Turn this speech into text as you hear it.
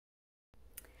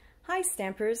Hi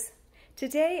Stampers!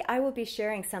 Today I will be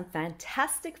sharing some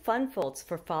fantastic fun folds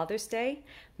for Father's Day,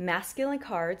 masculine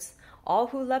cards, all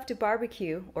who love to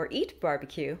barbecue or eat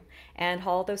barbecue, and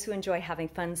all those who enjoy having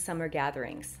fun summer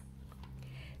gatherings.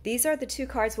 These are the two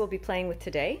cards we'll be playing with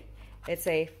today. It's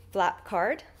a flap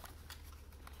card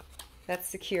that's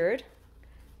secured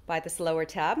by this lower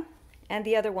tab, and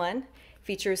the other one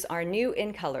features our new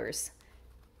in colors,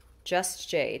 Just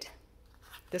Jade.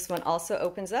 This one also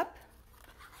opens up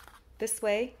this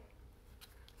way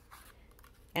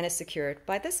and is secured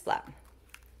by this flap.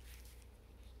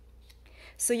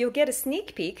 So you'll get a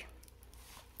sneak peek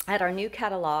at our new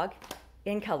catalog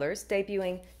in colors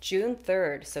debuting June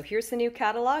 3rd. So here's the new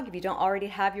catalog. If you don't already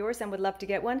have yours and would love to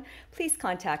get one, please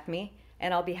contact me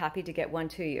and I'll be happy to get one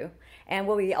to you. And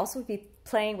we'll also be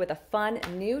playing with a fun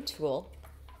new tool.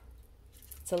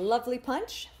 It's a lovely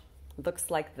punch. Looks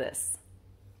like this.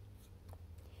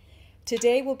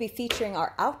 Today we'll be featuring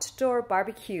our Outdoor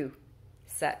BBQ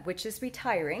set, which is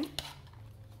retiring.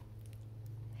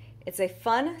 It's a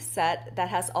fun set that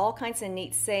has all kinds of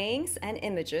neat sayings and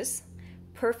images,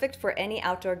 perfect for any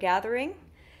outdoor gathering,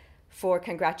 for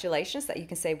congratulations that you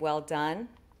can say well done,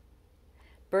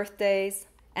 birthdays,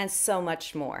 and so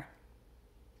much more.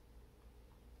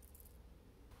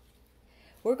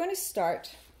 We're going to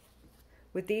start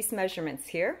with these measurements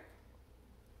here.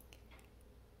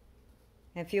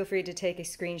 And feel free to take a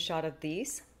screenshot of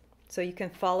these so you can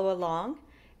follow along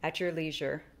at your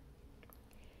leisure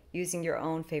using your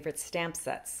own favorite stamp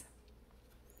sets.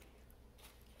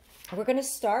 We're going to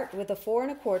start with a 4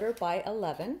 1/4 by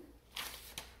 11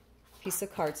 piece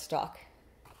of cardstock.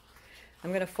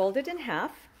 I'm going to fold it in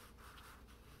half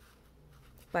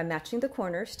by matching the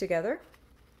corners together.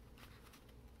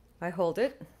 I hold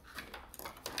it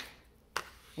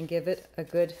and give it a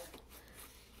good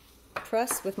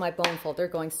press with my bone folder,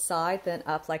 going side then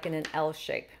up like in an L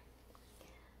shape.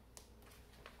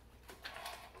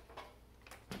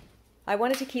 I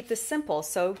wanted to keep this simple,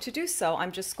 so to do so,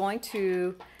 I'm just going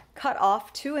to cut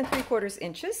off 2 3/4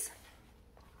 inches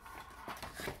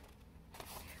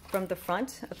from the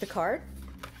front of the card.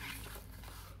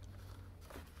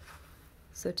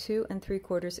 So 2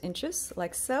 3/4 inches,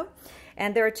 like so.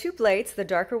 And there are two blades. The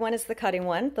darker one is the cutting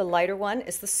one. The lighter one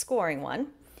is the scoring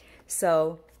one.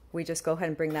 So we just go ahead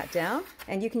and bring that down,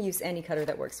 and you can use any cutter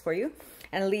that works for you,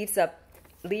 and leaves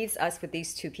us with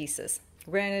these two pieces.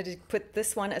 We're going to put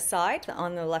this one aside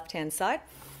on the left-hand side,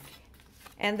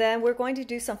 and then we're going to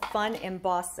do some fun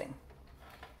embossing.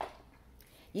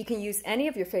 You can use any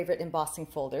of your favorite embossing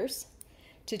folders.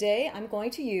 Today I'm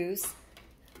going to use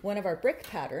one of our brick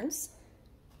patterns.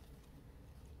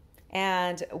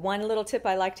 And one little tip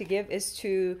I like to give is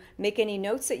to make any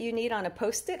notes that you need on a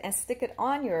Post-it and stick it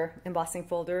on your embossing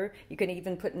folder. You can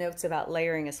even put notes about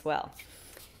layering as well.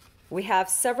 We have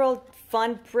several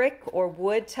fun brick or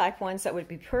wood type ones that would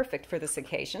be perfect for this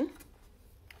occasion.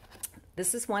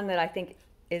 This is one that I think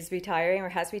is retiring or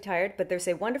has retired, but there's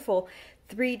a wonderful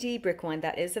 3D brick one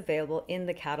that is available in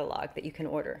the catalog that you can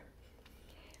order.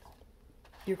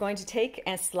 You're going to take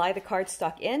and slide the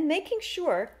cardstock in, making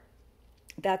sure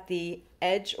that the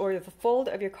edge or the fold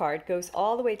of your card goes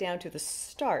all the way down to the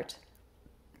start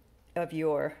of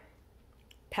your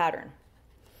pattern.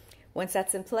 Once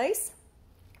that's in place,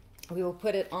 we will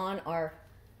put it on our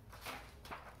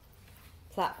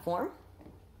platform.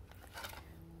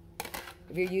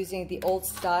 If you're using the old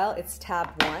style, it's tab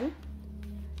 1.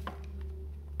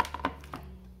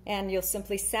 And you'll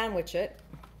simply sandwich it.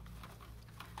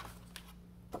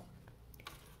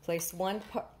 Place one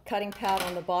cutting pad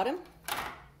on the bottom,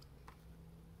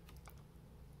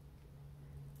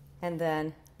 and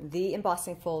then the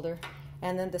embossing folder,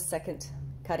 and then the second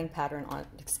cutting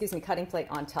plate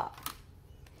on top.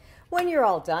 When you're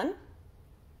all done,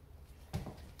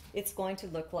 it's going to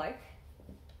look like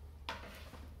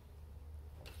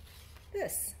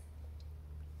this.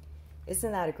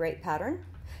 Isn't that a great pattern?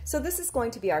 So this is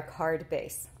going to be our card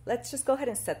base. Let's just go ahead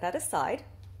and set that aside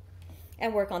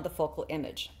and work on the focal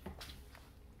image.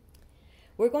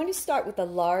 We're going to start with a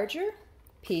larger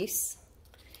piece,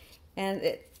 and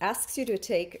it asks you to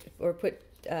take or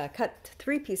cut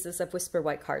 3 pieces of Whisper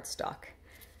White cardstock.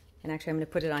 And actually I'm going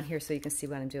to put it on here so you can see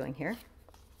what I'm doing here.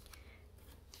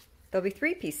 There'll be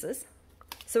 3 pieces.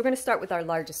 So we're going to start with our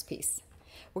largest piece.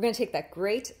 We're going to take that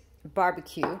great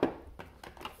barbecue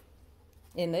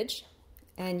image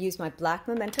and use my black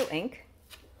Momento ink.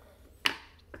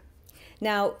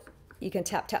 Now you can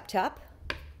tap, tap, tap,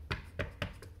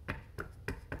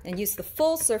 and use the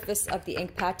full surface of the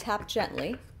ink pad. Tap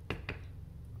gently.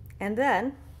 And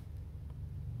then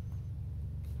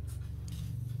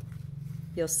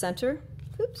you'll center,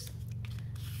 oops,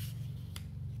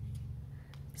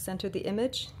 Center the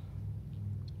image.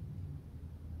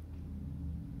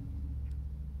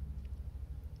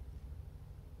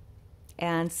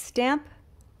 And stamp.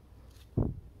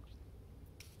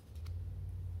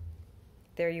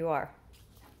 There you are.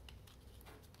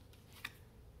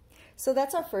 So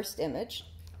that's our first image.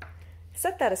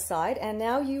 Set that aside, and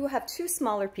now you have two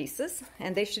smaller pieces,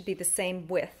 and they should be the same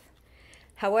width.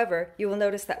 However, you will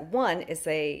notice that one is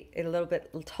a little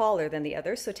bit taller than the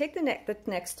other, so take the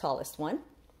next tallest one,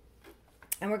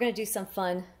 and we're going to do some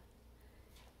fun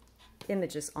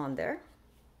images on there.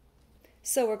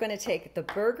 So we're going to take the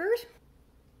burger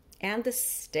and the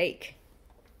steak,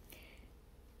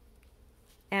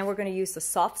 and we're going to use the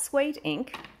soft suede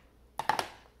ink.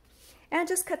 And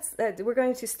just we're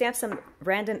going to stamp some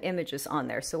random images on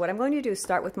there. So what I'm going to do is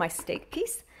start with my steak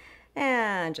piece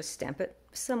and just stamp it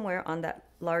somewhere on that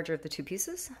larger of the two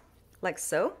pieces, like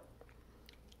so.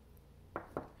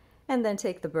 And then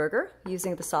take the burger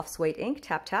using the soft suede ink,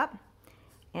 tap, tap,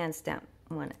 and stamp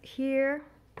one here.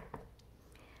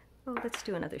 Oh, let's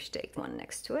do another steak one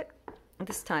next to it.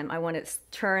 This time I want to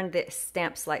turn the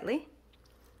stamp slightly.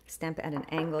 Stamp it at an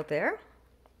angle there.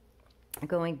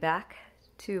 Going back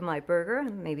to my burger,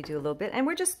 and maybe do a little bit, and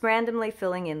we're just randomly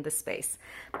filling in the space,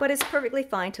 but it's perfectly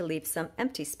fine to leave some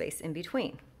empty space in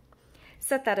between.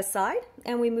 Set that aside,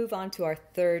 and we move on to our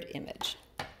third image.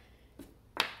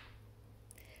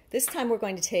 This time we're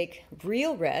going to take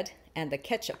real red and the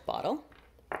ketchup bottle,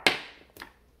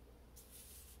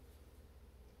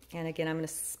 and again I'm going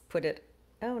to put it,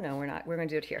 oh no we're not, we're going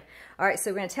to do it here. All right,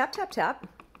 so we're going to tap, tap, tap,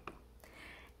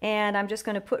 and I'm just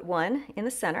going to put one in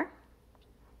the center.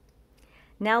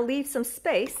 Now leave some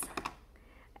space,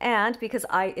 and because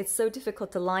it's so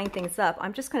difficult to line things up,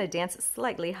 I'm just going to dance it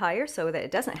slightly higher so that it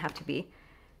doesn't have to be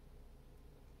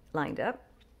lined up.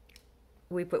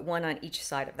 We put one on each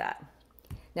side of that.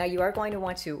 Now you are going to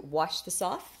want to wash this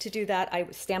off. To do that, I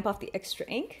stamp off the extra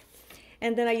ink,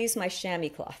 and then I use my chamois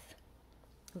cloth.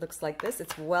 It looks like this.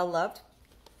 It's well loved,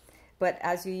 but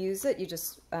as you use it, you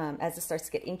just, as it starts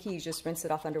to get inky, you just rinse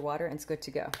it off underwater and it's good to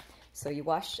go. So you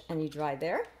wash and you dry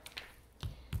there.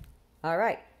 All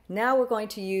right, now we're going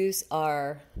to use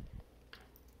our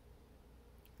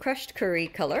crushed curry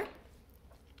color,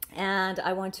 and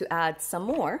I want to add some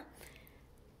more.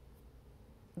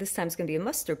 This time it's going to be a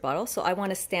mustard bottle, so I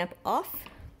want to stamp off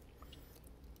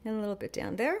and a little bit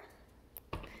down there,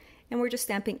 and we're just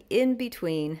stamping in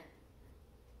between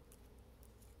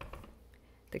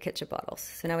the ketchup bottles.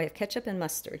 So now we have ketchup and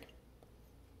mustard.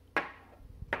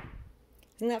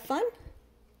 Isn't that fun?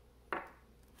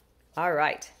 All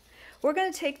right. We're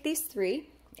going to take these three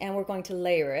and we're going to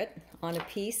layer it on a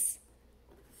piece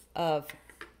of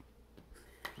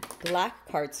black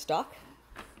cardstock.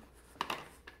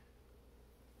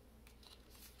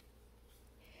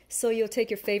 So you'll take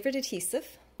your favorite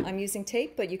adhesive. I'm using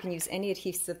tape, but you can use any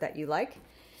adhesive that you like.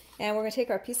 And we're going to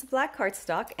take our piece of black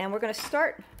cardstock and we're going to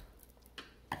start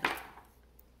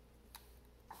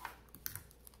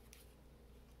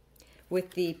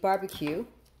with the barbecue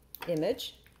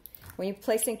image. When you're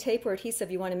placing tape or adhesive,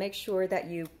 you want to make sure that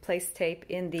you place tape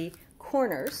in the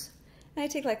corners. And I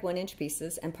take like 1-inch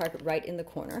pieces and park it right in the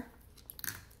corner.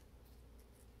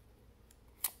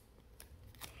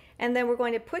 And then we're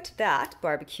going to put that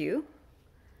barbecue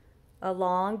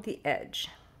along the edge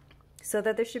so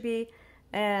that there should be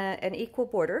an equal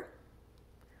border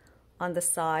on the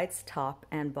sides, top,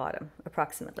 and bottom,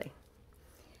 approximately.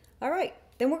 All right,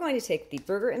 then we're going to take the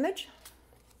burger image.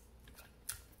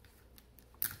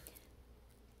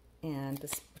 And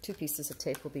this 2 pieces of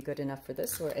tape will be good enough for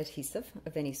this, or adhesive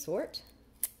of any sort.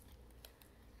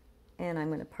 And I'm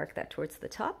going to park that towards the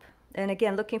top. And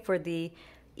again, looking for the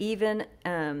even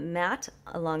mat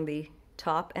along the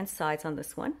top and sides on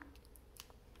this one.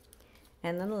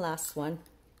 And then the last one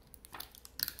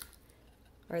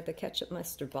are the ketchup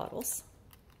mustard bottles.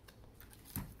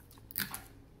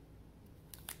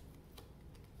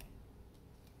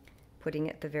 Putting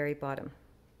it at the very bottom.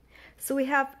 So we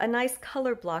have a nice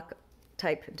color block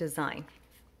type design,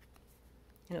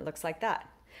 and it looks like that.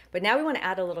 But now we want to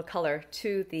add a little color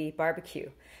to the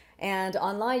barbecue. And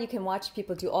online you can watch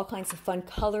people do all kinds of fun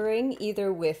coloring,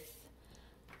 either with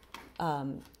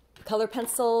color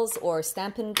pencils or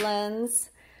Stampin' blends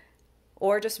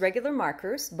or just regular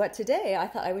markers. But today I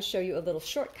thought I would show you a little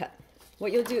shortcut.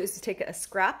 What you'll do is take a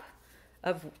scrap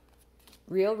of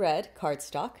real red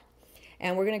cardstock,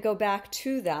 and we're going to go back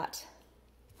to that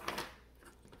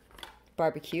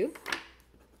barbecue,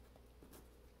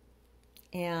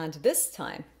 and this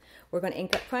time we're going to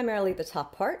ink up primarily the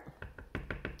top part,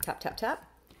 tap, tap, tap,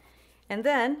 and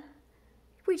then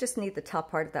we just need the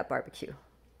top part of that barbecue.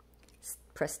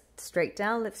 Press straight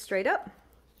down, lift straight up,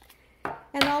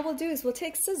 And all we'll do is we'll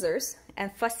take scissors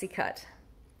and fussy cut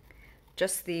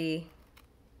just the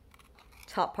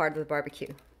top part of the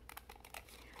barbecue,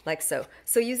 like so.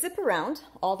 So you zip around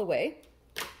all the way,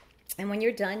 and when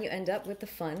you're done, you end up with the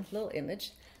fun little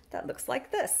image that looks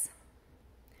like this.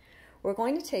 We're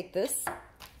going to take this,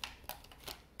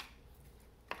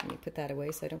 let me put that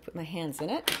away so I don't put my hands in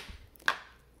it,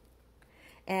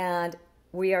 and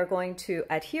we are going to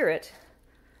adhere it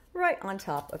right on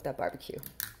top of that barbecue.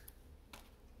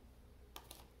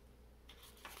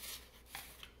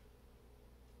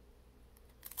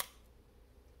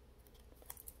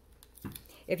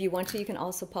 If you want to, you can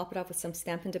also pop it off with some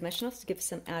Stampin' Dimensionals to give it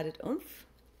some added oomph.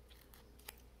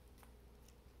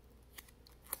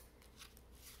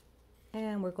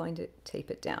 And we're going to tape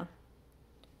it down.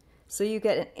 So you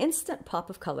get an instant pop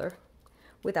of color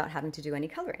without having to do any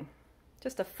coloring.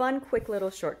 Just a fun, quick little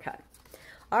shortcut.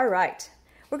 All right,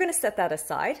 we're going to set that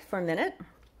aside for a minute.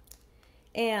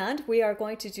 And we are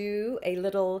going to do a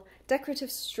little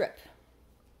decorative strip.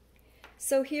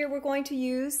 So here we're going to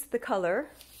use the color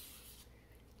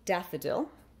Daffodil.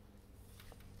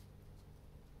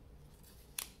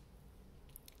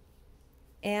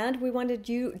 And we wanted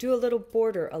to do a little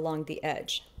border along the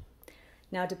edge.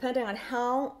 Now, depending on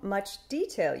how much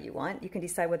detail you want, you can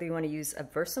decide whether you want to use a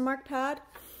Versamark pad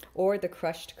or the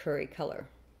crushed curry color.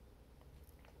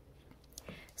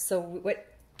 So what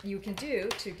you can do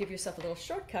to give yourself a little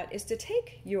shortcut is to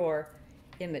take your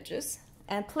images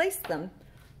and place them,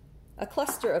 a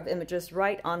cluster of images,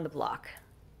 right on the block.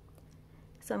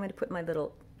 So I'm going to put my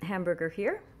little hamburger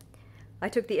here. I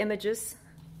took the images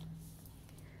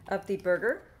of the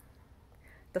burger,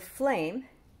 the flame,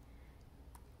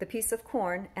 the piece of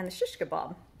corn, and the shish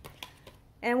kebab.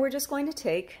 And we're just going to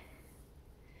take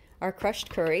our crushed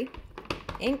curry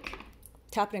ink,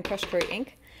 tap it in crushed curry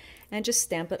ink, and just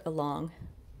stamp it along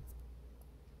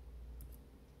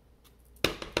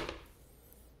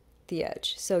the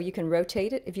edge. So you can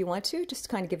rotate it if you want to, just to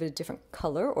kind of give it a different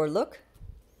color or look.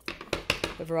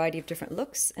 A variety of different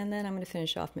looks. And then I'm going to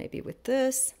finish off maybe with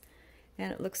this.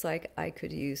 And it looks like I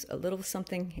could use a little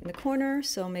something in the corner,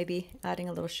 so maybe adding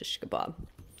a little shish kebab.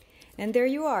 And there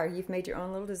you are. You've made your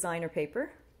own little designer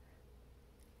paper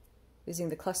using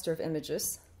the cluster of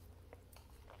images.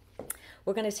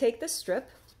 We're going to take this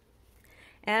strip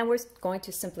and we're going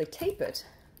to simply tape it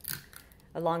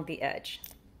along the edge.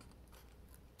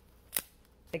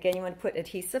 Again, you want to put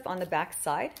adhesive on the back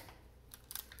side.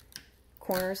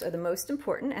 Corners are the most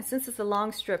important, and since it's a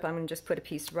long strip, I'm going to just put a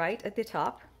piece right at the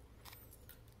top.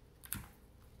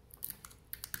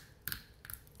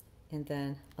 And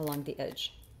then along the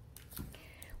edge.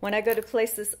 When I go to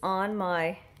place this on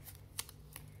my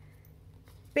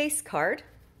base card,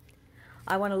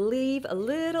 I want to leave a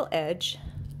little edge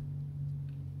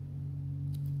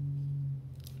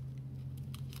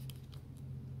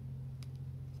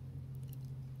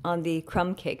on the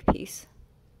crumb cake piece.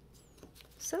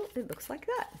 So it looks like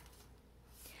that.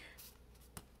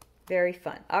 Very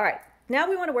fun. All right, now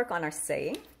we want to work on our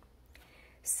saying.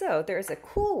 So there's a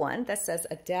cool one that says,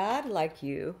 "A dad like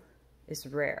you is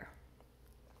rare."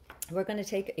 We're going to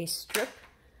take a strip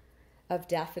of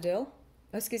Daffodil,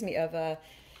 of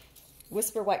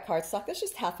Whisper White cardstock. That's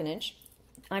just 1/2 inch.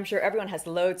 I'm sure everyone has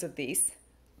loads of these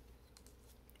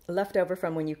left over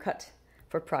from when you cut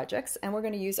for projects. And we're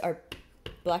going to use our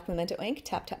black Momento ink,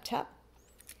 tap, tap, tap.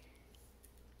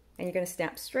 And you're going to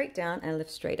stamp straight down and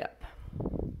lift straight up.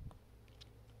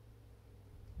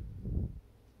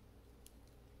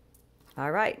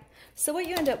 All right, so what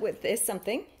you end up with is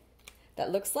something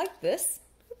that looks like this.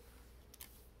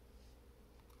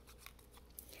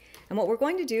 And what we're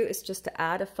going to do is just to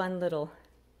add a fun little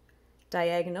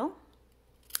diagonal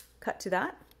cut to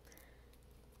that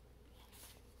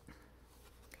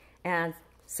and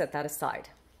set that aside.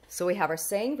 So we have our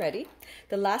saying ready.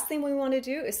 The last thing we want to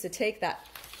do is to take that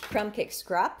crumb cake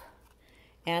scrap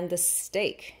and the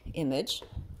steak image.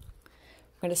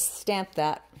 We're going to stamp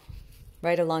that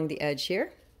right along the edge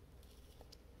here,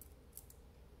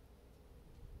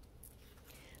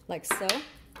 like so,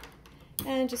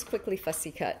 and just quickly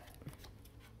fussy cut.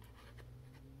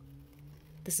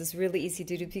 This is really easy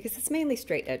to do because it's mainly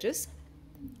straight edges.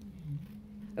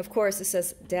 Of course, it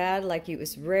says "Dad like you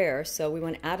is rare," so we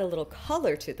want to add a little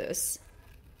color to this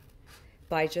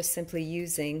by just simply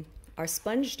using our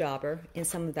sponge dauber in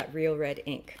some of that real red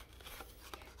ink.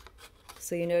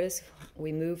 So you notice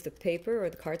we move the paper or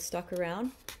the cardstock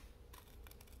around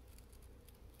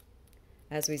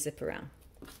as we zip around.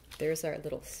 There's our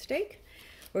little steak.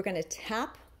 We're going to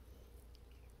tap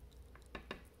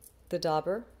the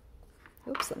dauber.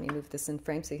 Oops, let me move this in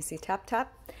frame so you can see tap,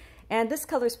 tap. And this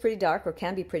color is pretty dark, or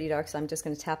can be pretty dark, so I'm just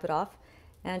going to tap it off.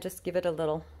 And just give it a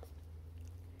little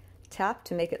tap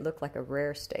to make it look like a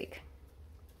rare steak.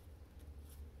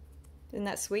 Isn't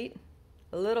that sweet?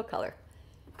 A little color.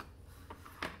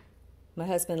 My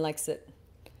husband likes it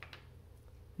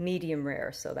medium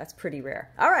rare, so that's pretty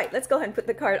rare. All right, let's go ahead and put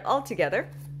the card all together.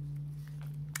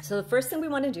 So the first thing we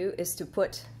want to do is to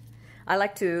put, I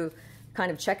like to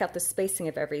kind of check out the spacing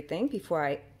of everything before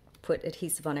I put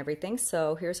adhesive on everything.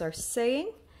 So here's our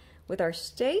saying with our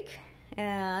steak,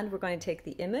 and we're going to take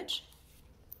the image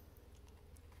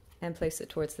and place it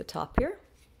towards the top here,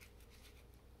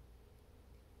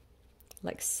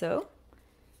 like so.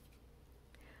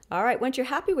 All right, once you're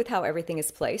happy with how everything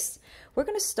is placed, we're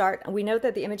going to start, we know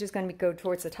that the image is going to go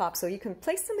towards the top, so you can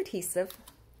place some adhesive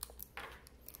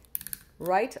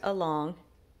right along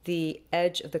the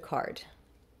edge of the card,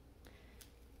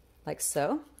 like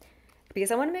so,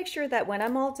 because I want to make sure that when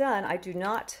I'm all done, I do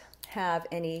not have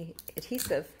any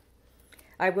adhesive.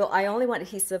 I only want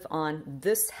adhesive on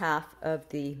this half of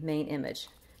the main image,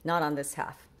 not on this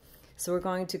half. So we're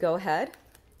going to go ahead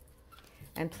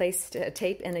and place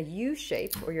tape in a U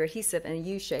shape, or your adhesive in a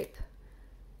U shape,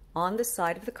 on the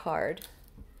side of the card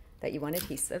that you want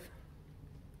adhesive.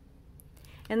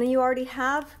 And then you already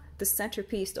have the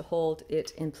centerpiece to hold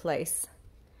it in place.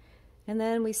 And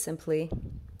then we simply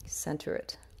center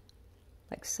it,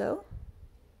 like so.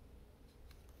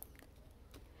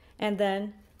 And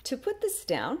then to put this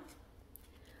down,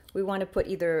 we want to put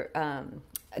either,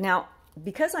 now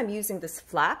because I'm using this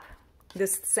flap,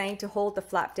 this saying to hold the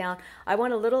flap down, I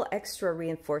want a little extra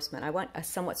reinforcement. I want a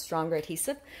somewhat stronger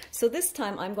adhesive. So this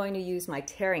time I'm going to use my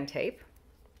tearing tape,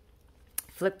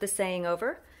 flip the saying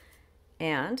over,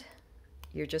 and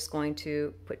you're just going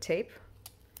to put tape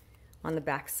on the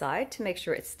back side to make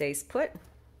sure it stays put.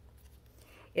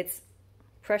 It's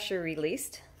pressure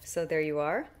released, so there you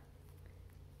are.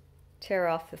 Tear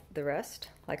off the rest,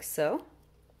 like so.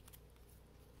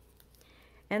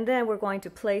 And then we're going to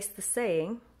place the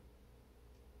saying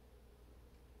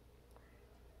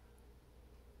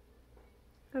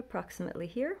approximately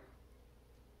here.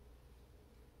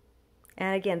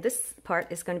 And again, this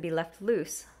part is going to be left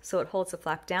loose, so it holds the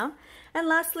flap down. And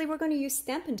lastly, we're going to use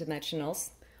Stampin' dimensionals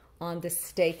on the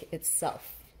steak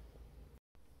itself.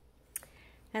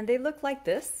 And they look like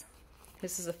this.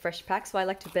 This is a fresh pack, so I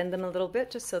like to bend them a little bit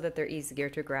just so that they're easier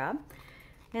to grab.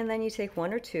 And then you take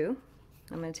one or two.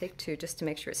 I'm going to take two just to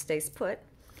make sure it stays put.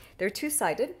 They're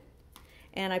two-sided,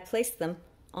 and I place them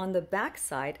on the back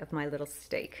side of my little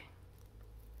steak,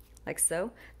 like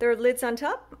so. There are lids on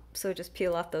top, so just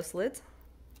peel off those lids.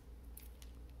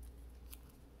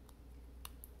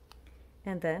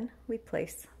 And then we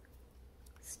place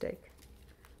steak,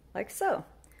 like so.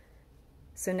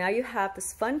 So now you have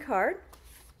this fun card,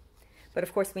 but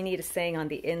of course we need a saying on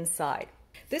the inside.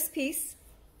 This piece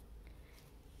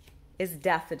is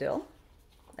Daffodil,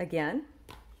 again.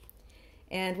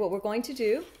 And what we're going to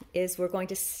do is we're going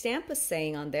to stamp a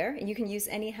saying on there, and you can use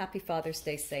any Happy Father's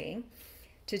Day saying.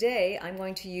 Today I'm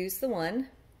going to use the one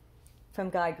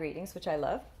from Guy Greetings, which I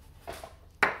love.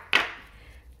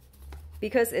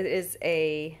 Because it is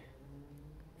a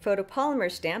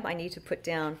photopolymer stamp, I need to put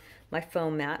down my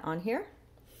foam mat on here.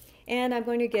 And I'm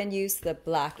going to again use the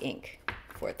black ink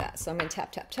for that. So I'm going to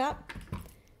tap, tap, tap,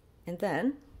 and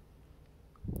then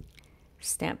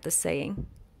stamp the saying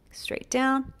straight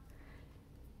down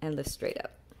and lift straight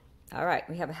up. All right,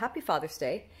 we have a Happy Father's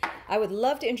Day. I would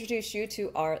love to introduce you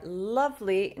to our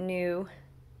lovely new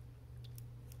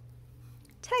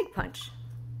tag punch.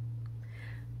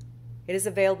 It is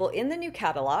available in the new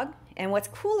catalog, and what's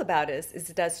cool about it is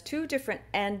it does two different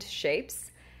end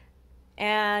shapes,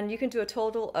 and you can do a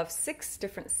total of 6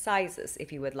 different sizes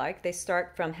if you would like. They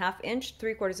start from 1/2 inch,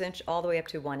 3/4 inch, all the way up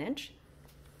to 1 inch,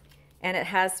 and it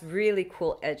has really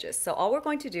cool edges. So all we're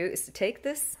going to do is to take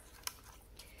this.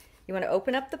 You want to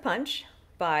open up the punch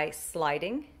by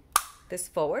sliding this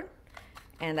forward,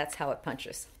 and that's how it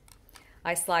punches.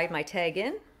 I slide my tag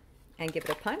in and give it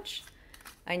a punch,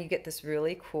 and you get this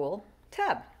really cool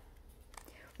tab.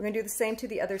 We're going to do the same to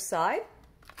the other side.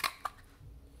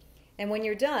 And when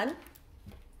you're done,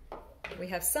 we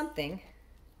have something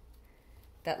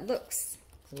that looks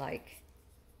like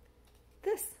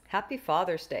this. Happy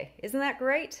Father's Day. Isn't that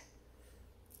great?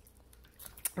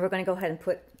 We're going to go ahead and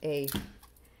put a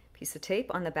piece of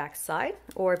tape on the back side,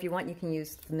 or if you want, you can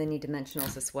use the mini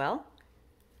dimensionals as well.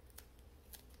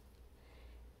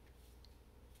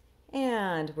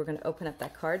 And we're going to open up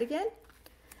that card again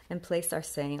and place our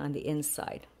saying on the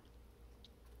inside.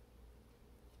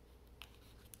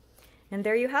 And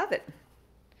there you have it.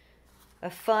 A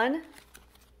fun,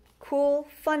 cool,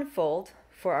 fun fold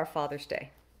for our Father's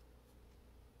Day.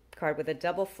 Card with a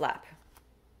double flap.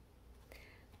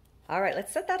 All right,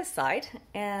 let's set that aside,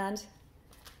 and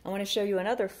I want to show you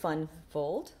another fun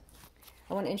fold.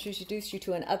 I want to introduce you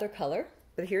to another color,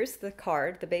 but here's the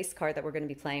card, the base card that we're going to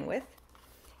be playing with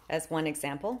as one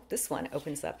example. This one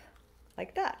opens up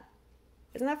like that.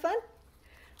 Isn't that fun?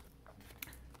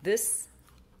 This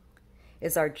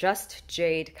is our Just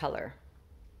Jade color.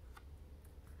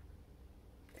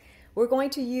 We're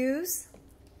going to use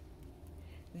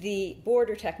the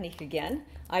border technique again.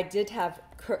 I did have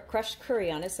crushed curry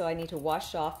on it, so I need to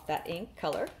wash off that ink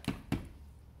color.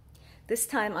 This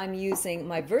time I'm using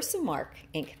my Versamark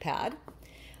ink pad.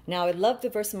 Now I love the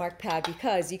Versamark pad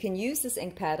because you can use this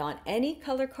ink pad on any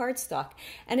color cardstock,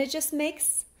 and it just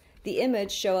makes the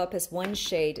image show up as one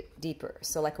shade deeper,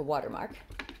 so like a watermark.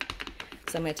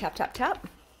 So I'm going to tap, tap, tap,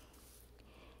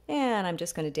 and I'm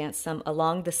just going to dance some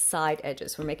along the side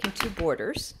edges. We're making two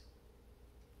borders.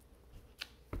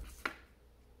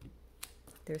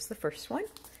 There's the first one,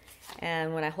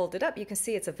 and when I hold it up, you can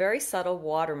see it's a very subtle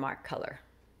watermark color.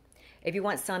 If you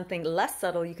want something less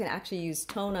subtle, you can actually use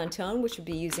tone on tone, which would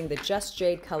be using the Just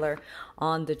Jade color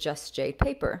on the Just Jade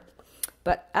paper.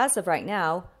 But as of right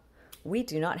now, we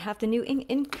do not have the new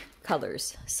ink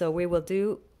colors, so we will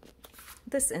do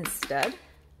this instead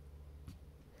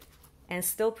and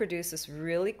still produce this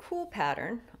really cool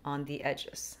pattern on the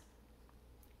edges.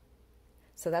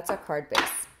 So that's our card base.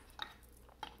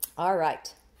 All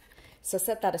right, so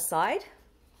set that aside.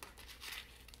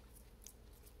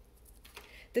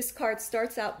 This card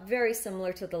starts out very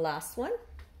similar to the last one.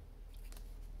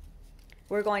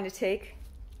 We're going to take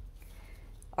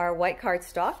our white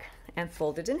cardstock and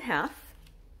fold it in half.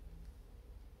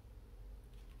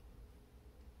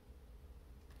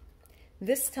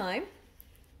 This time,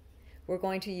 we're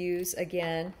going to use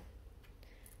again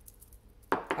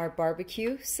our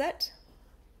barbecue set.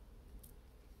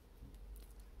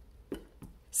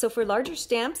 So for larger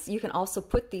stamps, you can also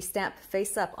put the stamp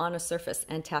face up on a surface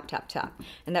and tap, tap, tap.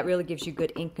 And that really gives you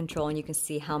good ink control, and you can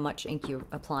see how much ink you're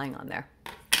applying on there.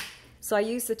 So I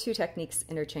use the two techniques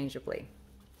interchangeably.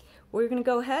 We're going to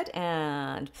go ahead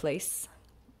and place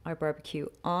our barbecue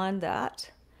on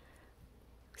that.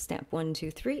 Stamp 1,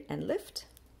 2, 3, and lift.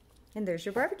 And there's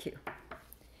your barbecue.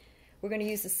 We're going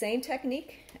to use the same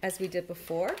technique as we did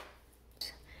before.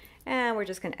 And we're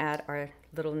just going to add our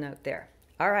little note there.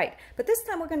 All right, but this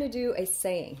time we're going to do a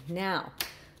saying. Now,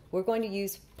 we're going to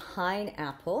use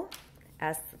pineapple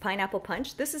as the pineapple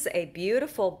punch. This is a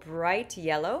beautiful bright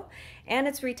yellow, and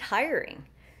it's retiring.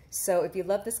 So if you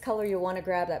love this color, you'll want to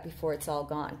grab that before it's all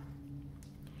gone.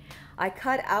 I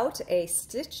cut out a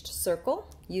stitched circle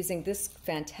using this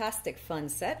fantastic fun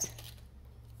set.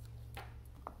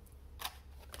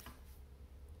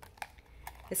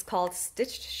 It's called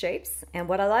Stitched Shapes, and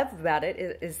what I love about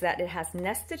it is that it has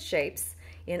nested shapes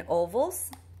in ovals,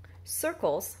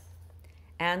 circles,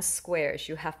 and squares.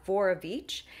 You have 4 of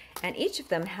each, and each of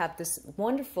them have this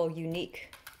wonderful,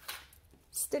 unique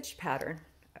stitch pattern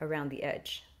around the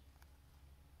edge.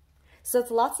 So it's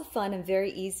lots of fun and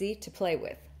very easy to play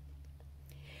with.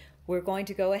 We're going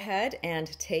to go ahead and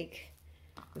take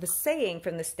the saying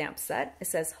from the stamp set. It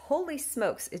says, "Holy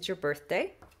smokes, it's your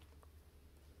birthday."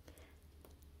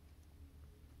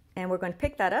 And we're going to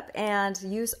pick that up and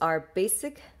use our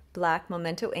basic black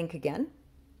Momento ink again.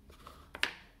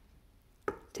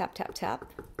 Tap, tap, tap,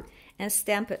 and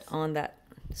stamp it on that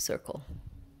circle.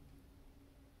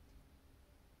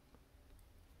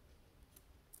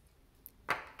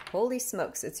 Holy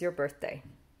smokes, it's your birthday.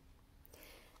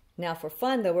 Now for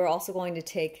fun though, we're also going to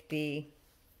take the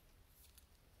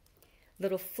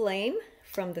little flame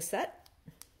from the set,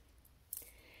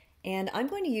 and I'm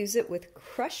going to use it with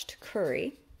crushed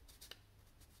curry.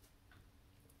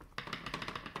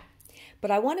 But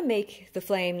I want to make the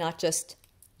flame not just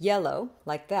yellow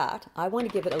like that. I want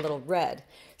to give it a little red.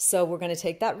 So we're going to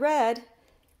take that red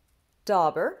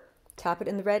dauber, tap it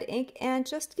in the red ink, and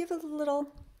just give it a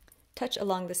little touch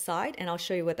along the side. And I'll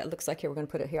show you what that looks like here. We're going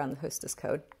to put it here on the Hostess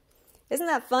code. Isn't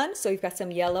that fun? So you've got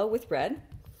some yellow with red.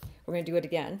 We're going to do it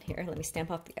again. Here, let me stamp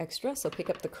off the extra. So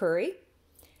pick up the curry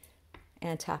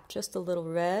and tap just a little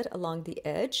red along the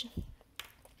edge.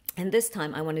 And this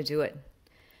time I want to do it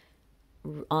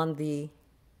on the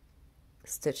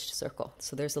stitched circle.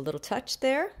 So there's a little touch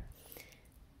there,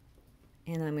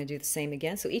 and I'm going to do the same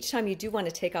again. So each time you do want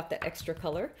to take off that extra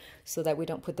color so that we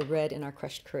don't put the red in our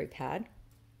crushed curry pad.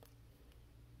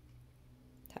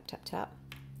 Tap, tap, tap.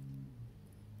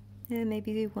 And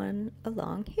maybe one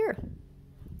along here.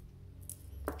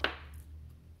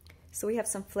 So we have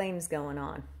some flames going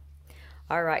on.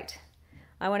 All right,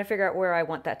 I want to figure out where I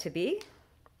want that to be.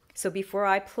 So before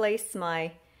I place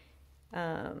my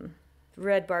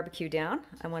red barbecue down,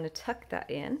 I want to tuck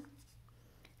that in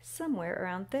somewhere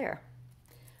around there.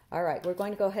 All right, we're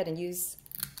going to go ahead and use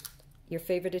your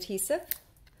favorite adhesive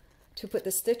to put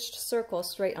the stitched circle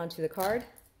straight onto the card.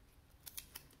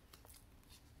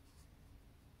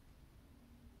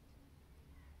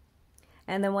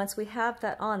 And then once we have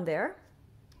that on there,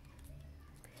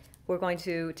 we're going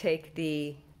to take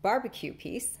the barbecue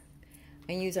piece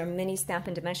and use our mini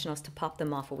Stampin' dimensionals to pop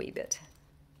them off a wee bit.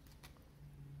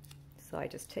 So I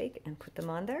just take and put them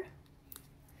on there.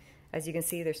 As you can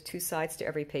see, there's two sides to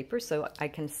every paper, so I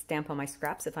can stamp on my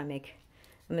scraps if I make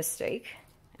a mistake.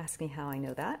 Ask me how I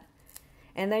know that.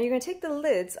 And then you're going to take the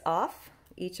lids off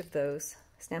each of those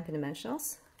Stampin'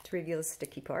 dimensionals to reveal the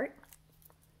sticky part.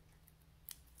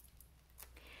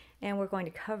 And we're going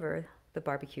to cover the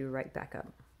barbecue right back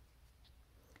up.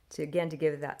 To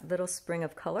give it that little spring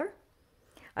of color.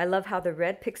 I love how the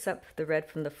red picks up the red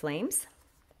from the flames.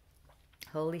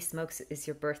 Holy smokes, it is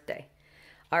your birthday.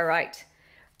 All right,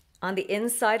 on the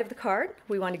inside of the card,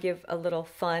 we want to give a little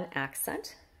fun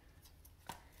accent.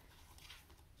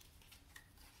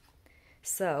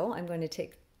 So I'm going to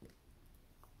take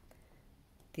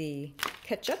the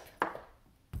ketchup,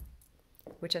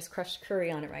 which has crushed curry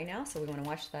on it right now, so we want to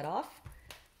wash that off.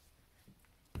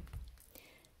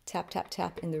 Tap, tap,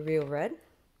 tap in the real red.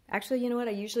 Actually, you know what?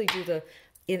 I usually do the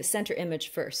center image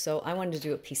first, so I wanted to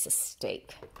do a piece of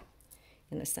steak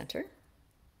in the center.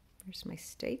 There's my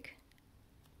steak.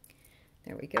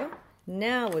 There we go.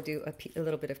 Now we'll do a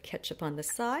little bit of ketchup on the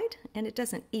side, and it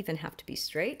doesn't even have to be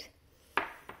straight.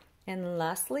 And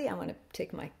lastly, I want to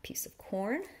take my piece of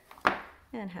corn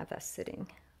and have that sitting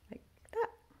like that.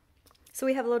 So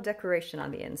we have a little decoration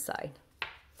on the inside.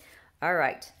 All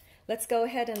right, let's go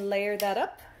ahead and layer that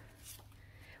up.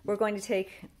 We're going to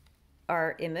take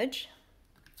our image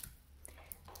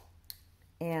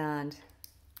and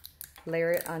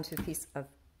layer it onto a piece of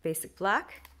basic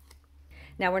black.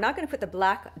 Now we're not going to put the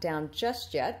black down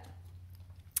just yet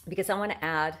because I want to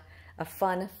add a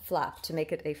fun flap to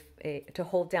make it to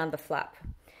hold down the flap.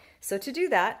 So to do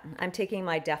that, I'm taking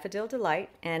my Daffodil Delight,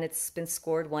 and it's been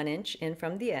scored 1 inch in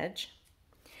from the edge.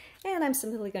 And I'm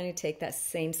simply going to take that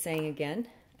same saying again,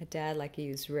 a dad like you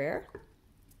use rare.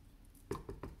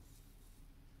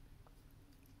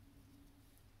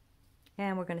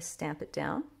 And we're going to stamp it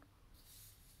down.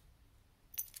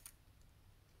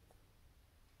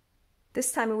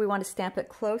 This time we want to stamp it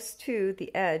close to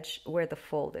the edge where the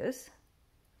fold is.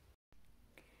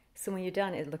 So when you're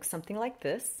done, it looks something like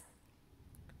this.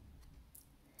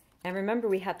 And remember,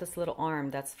 we have this little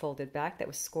arm that's folded back that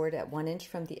was scored at 1 inch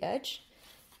from the edge.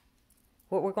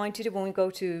 What we're going to do when we go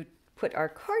to put our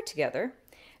card together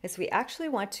is we actually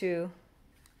want to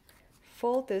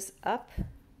fold this up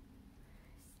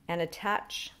and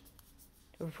attach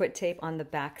or put tape on the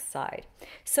back side.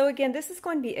 So again, this is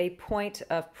going to be a point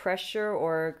of pressure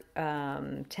or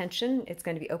tension. It's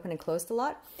going to be open and closed a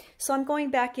lot. So I'm going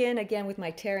back in again with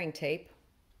my tearing tape,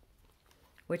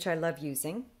 which I love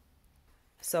using.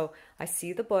 So I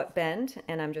see the bend,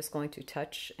 and I'm just going to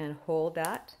touch and hold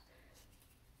that,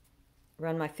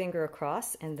 run my finger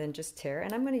across, and then just tear.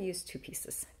 And I'm going to use 2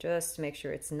 pieces just to make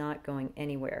sure it's not going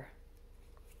anywhere.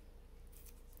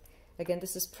 Again,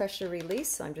 this is pressure release,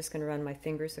 so I'm just going to run my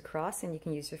fingers across, and you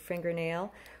can use your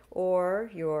fingernail or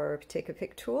your take a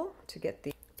pick tool to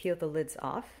peel the lids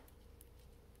off.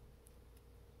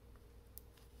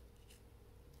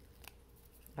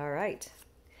 All right,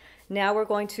 now we're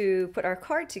going to put our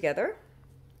card together.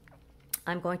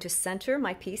 I'm going to center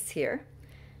my piece here,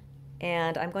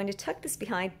 and I'm going to tuck this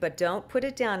behind, but don't put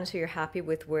it down until you're happy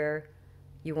with where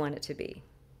you want it to be.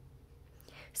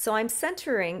 So I'm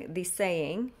centering the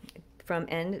saying from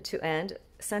end to end,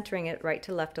 centering it right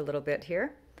to left a little bit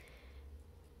here.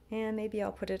 And maybe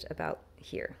I'll put it about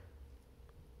here.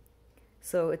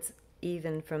 So it's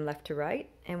even from left to right.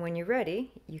 And when you're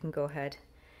ready, you can go ahead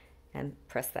and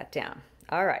press that down.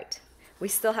 All right. We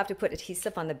still have to put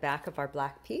adhesive on the back of our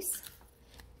black piece.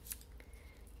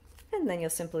 And then you'll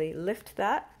simply lift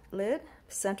that lid,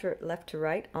 center it left to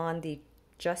right on the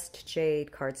Just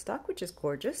Jade cardstock, which is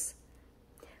gorgeous.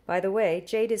 By the way,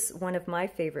 jade is one of my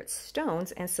favorite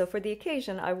stones, and so for the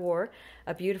occasion I wore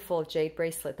a beautiful jade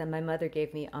bracelet that my mother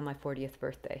gave me on my 40th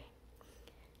birthday,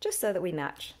 just so that we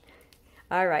match.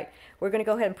 All right, we're going to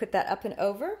go ahead and put that up and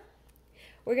over.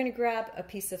 We're going to grab a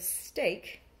piece of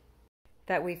steak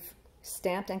that we've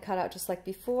stamped and cut out just like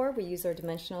before. We use our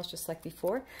dimensionals just like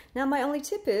before. Now my only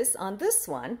tip is on this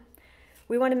one,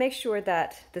 we want to make sure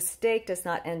that the steak does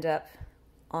not end up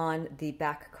on the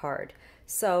back card.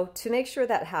 So to make sure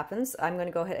that happens, I'm going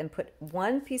to go ahead and put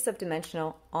 1 piece of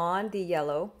dimensional on the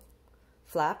yellow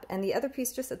flap and the other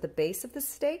piece just at the base of the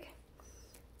steak.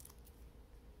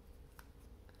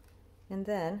 and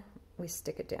then we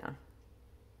stick it down.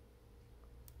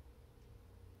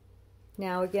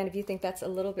 Now again, if you think that's a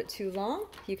little bit too long,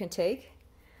 you can take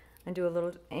and do a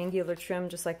little angular trim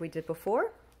just like we did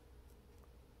before.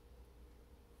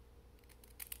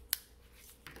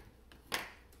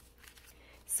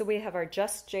 So we have our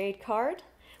Just Jade card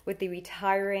with the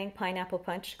Retiring Pineapple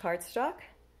Punch cardstock,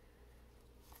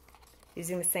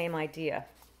 using the same idea.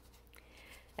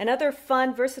 Another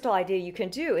fun, versatile idea you can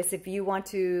do is if you want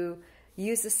to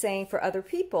use the saying for other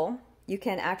people, you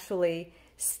can actually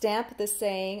stamp the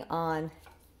saying on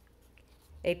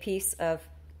a piece of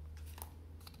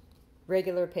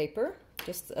regular paper,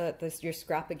 just your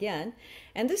scrap again.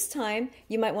 And this time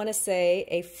you might want to say,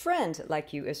 "A friend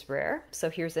like you is rare." So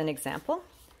here's an example.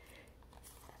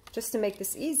 Just to make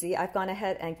this easy, I've gone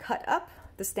ahead and cut up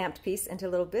the stamped piece into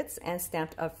little bits and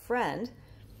stamped "a friend"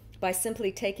 by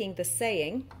simply taking the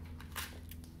saying,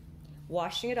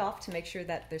 washing it off to make sure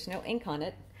that there's no ink on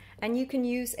it, and you can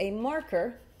use a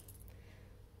marker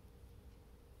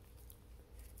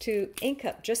to ink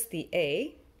up just the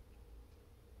A,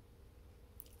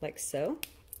 like so,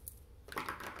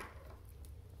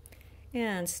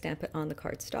 and stamp it on the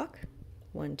cardstock.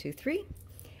 1, 2, 3.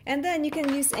 And then you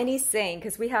can use any saying,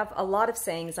 because we have a lot of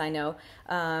sayings, I know.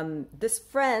 This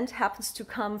friend happens to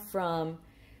come from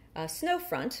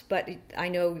Snowfront, but I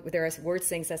know there are word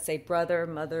sayings that say brother,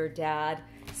 mother, dad,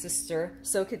 sister,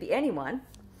 so it could be anyone.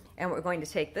 And we're going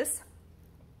to take this,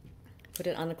 put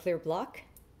it on a clear block,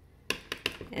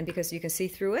 and because you can see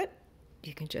through it,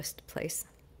 you can just place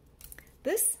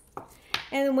this.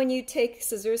 And when you take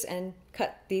scissors and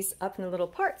cut these up in little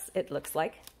parts, it looks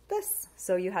like this.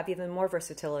 So you have even more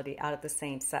versatility out of the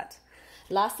same set.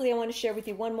 Lastly, I want to share with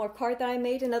you one more card that I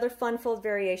made, another fun fold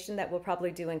variation that we'll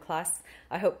probably do in class,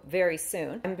 I hope very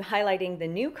soon. I'm highlighting the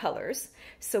new colors.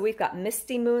 So we've got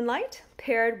Misty Moonlight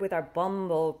paired with our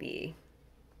Bumblebee.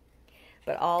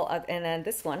 And then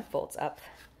this one folds up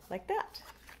like that.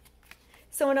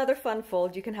 So another fun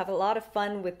fold. You can have a lot of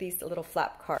fun with these little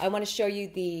flap cards. I want to show you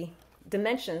the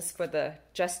dimensions for the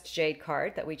Just Jade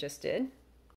card that we just did.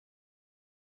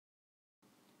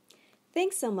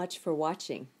 Thanks so much for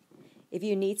watching. If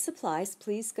you need supplies,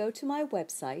 please go to my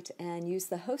website and use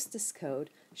the Hostess code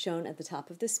shown at the top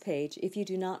of this page if you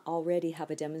do not already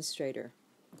have a demonstrator.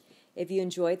 If you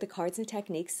enjoyed the cards and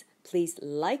techniques, please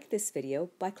like this video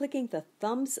by clicking the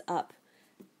thumbs up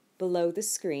below the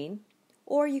screen,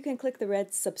 or you can click the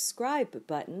red subscribe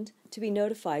button to be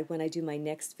notified when I do my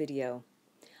next video.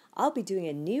 I'll be doing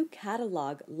a new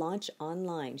catalog launch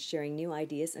online, sharing new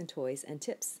ideas and toys and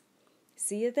tips.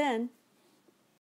 See you then!